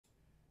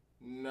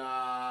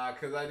Nah,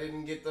 cause I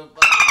didn't get the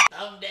fucking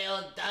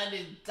thumbnail done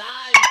in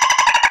time.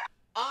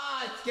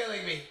 Ah, it's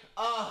killing me.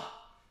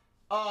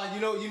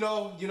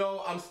 You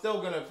know, I'm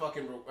still gonna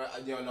fucking,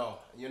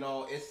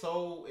 it's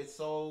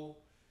so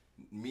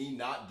me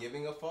not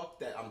giving a fuck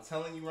that I'm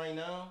telling you right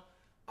now,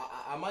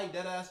 I might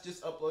deadass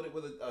just upload it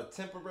with a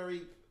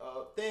temporary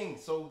thing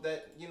so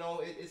that, you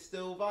know, it's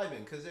still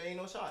vibing, cause there ain't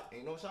no shot.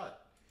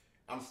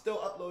 I'm still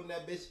uploading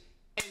that bitch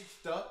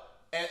Insta,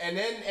 and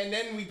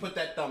then we put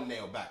that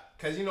thumbnail back,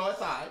 cause you know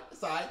it's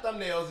alright,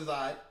 thumbnails is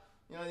alright,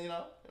 you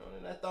know,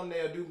 that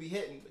thumbnail do be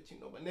hitting, but you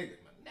know, my nigga.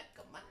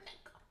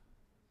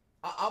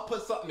 I'll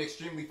put something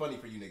extremely funny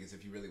for you niggas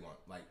if you really want,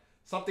 like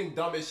something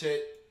dumb as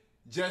shit,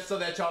 just so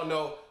that y'all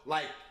know,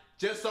 like,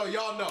 just so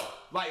y'all know,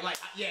 like,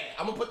 yeah,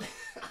 I'm gonna put,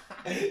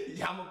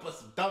 yeah, I'm gonna put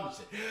some dumb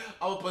shit.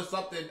 I'm gonna put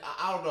something,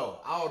 I don't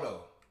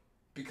know,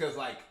 because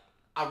like,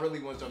 I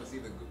really want y'all to see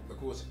the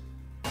cool shit.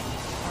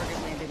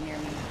 Target landed near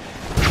me.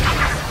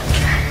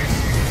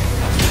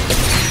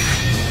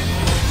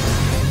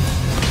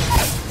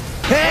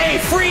 Hey,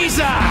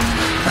 Frieza!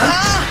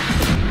 Huh?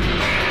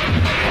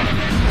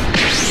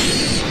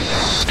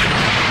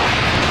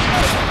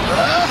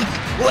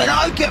 When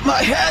I get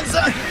my hands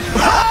on...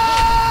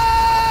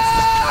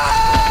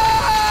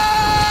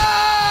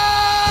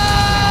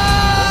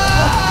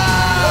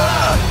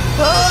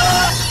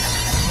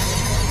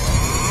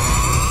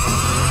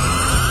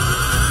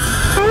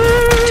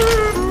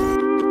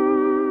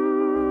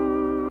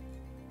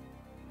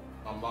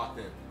 I'm locked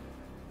in.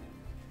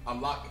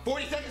 I'm locked.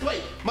 40 seconds,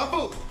 wait! My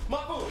food!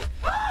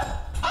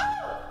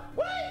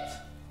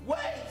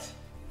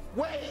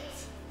 Wait!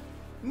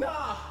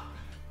 Nah!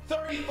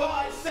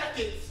 35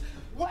 seconds!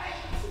 Wait!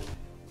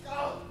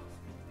 Oh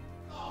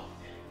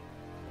shit.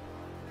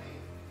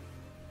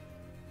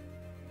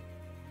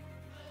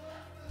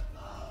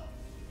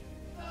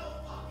 No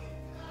fucking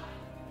time.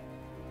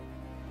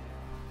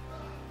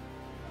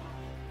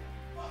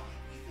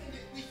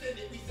 We send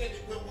it.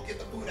 We'll get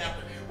the food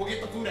after. We'll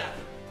get the food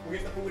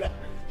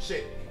after.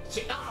 Shit.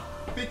 Ah!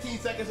 15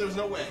 seconds, there's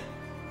no way.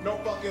 No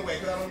fucking way,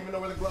 because I don't even know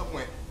where the glove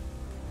went.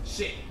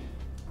 Shit.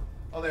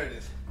 Oh, there it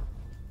is.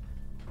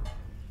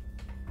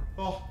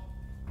 Oh,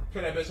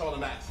 turn that bitch on the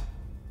max.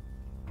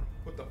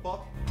 What the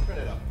fuck? Turn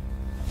it up.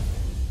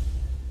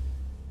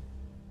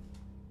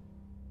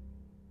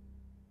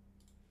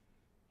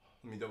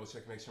 Let me double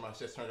check, make sure my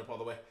shit's turned up all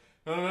the way.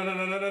 No.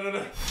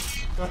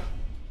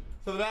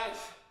 To the max.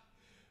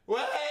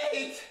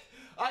 Wait!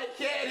 I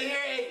can't hear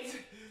it!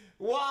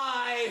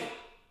 Why?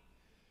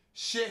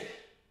 Shit.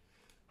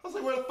 I was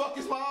like, where the fuck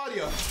is my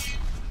audio?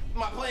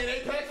 Am I playing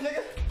Apex,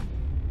 nigga?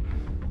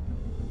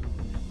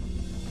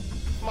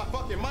 My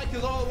fucking mic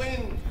is all the way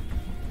in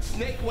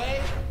Snake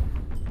Way.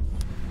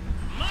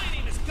 My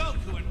name is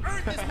Goku and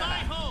Earth is my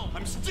home.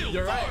 I'm still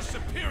far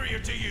superior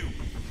to you.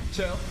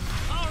 Chill.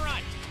 All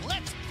right,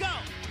 let's go.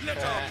 Let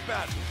our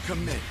battle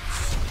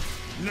commence.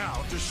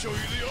 Now to show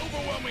you the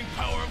overwhelming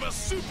power of a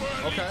super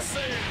elite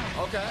Saiyan.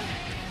 Okay.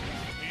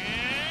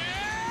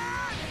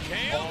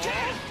 KO.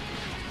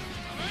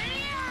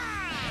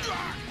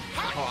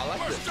 Oh, I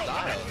like this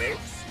style, man.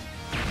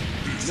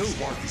 This is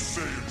why the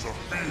Saiyans are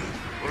feared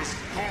as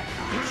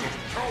conquerors of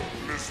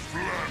countless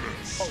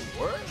planets. Oh,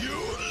 what? You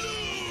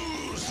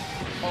lose!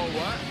 Oh,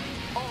 what?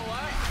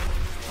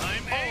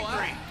 I'm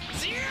angry.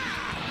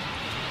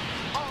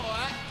 Oh,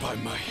 what? By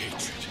my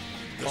hatred,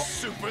 the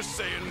Super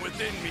Saiyan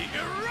within me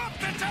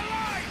erupted to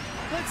life!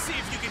 Let's see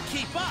if you can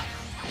keep up.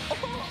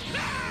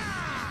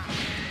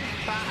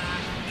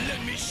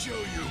 Let me show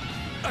you.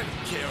 I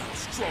don't care how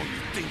strong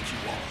you think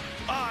you are.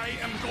 I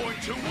am going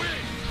to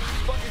win!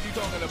 What is you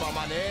talking about,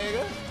 my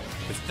nigga?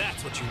 If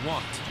that's what you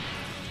want,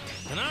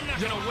 then I'm not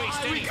gonna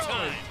waste any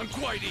time. I'm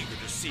quite eager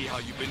to see how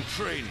you've been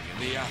training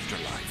in the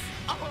afterlife.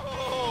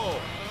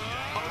 Oh!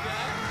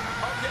 Okay.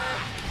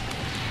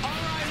 All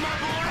right, my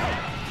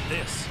boy.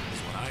 This is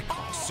what I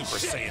call Super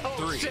Saiyan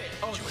 3.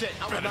 Oh shit!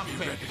 I was not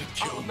prepared.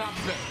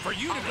 For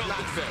you to go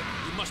this far,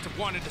 you must have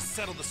wanted to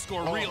settle the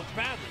score real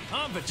badly,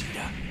 huh,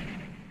 Vegeta?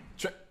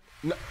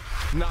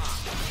 Nah.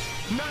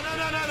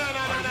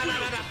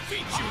 Beat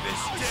you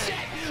this day.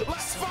 Shit!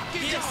 Let's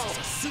fucking This go! is a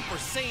Super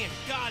Saiyan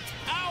God's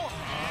power.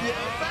 Yeah,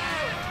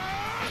 man.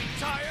 I'm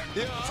tired.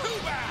 Yeah. Too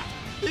bad.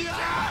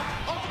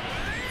 Yeah! Oh!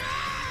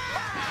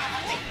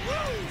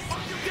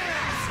 Fuck you,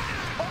 gas!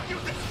 Oh, you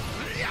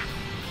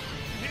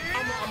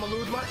I'm gonna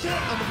lose my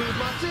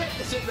shit.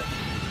 This shit.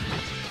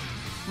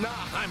 Nah.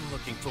 I'm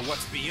looking for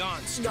what's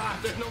beyond strength.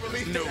 Nah, there's no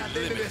release No date at the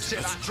end of limit this to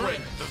shit. the I swear.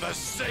 strength of the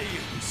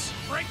Saiyans.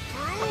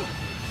 Breakthrough?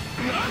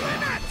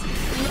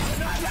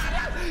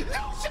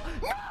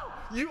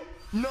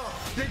 No!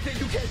 You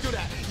can't do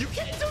that. You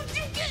can't do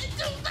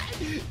that.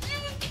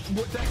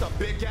 That's a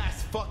big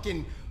ass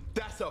fucking.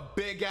 That's a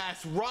big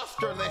ass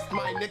roster list,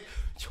 my nigga.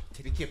 Yo,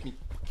 did it give me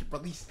fucking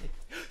release it?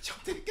 Yo,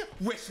 did it get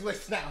wish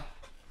list now?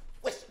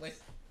 Wish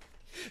list.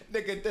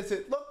 Nigga, does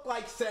it look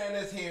like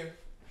Santa's here?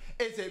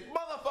 Is it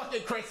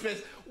motherfucking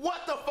Christmas?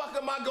 What the fuck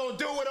am I gonna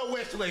do with a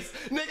wish list?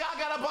 Nigga, I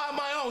gotta buy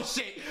my own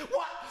shit.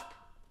 What?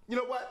 You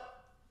know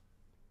what?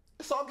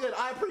 It's all good.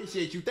 I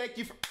appreciate you. Thank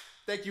you for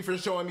Thank you for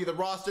showing me the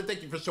roster.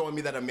 Thank you for showing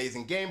me that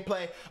amazing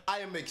gameplay. I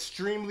am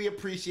extremely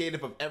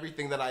appreciative of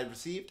everything that I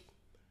received.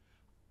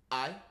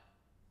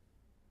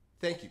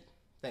 Thank you.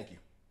 Thank you.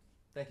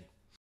 Thank you.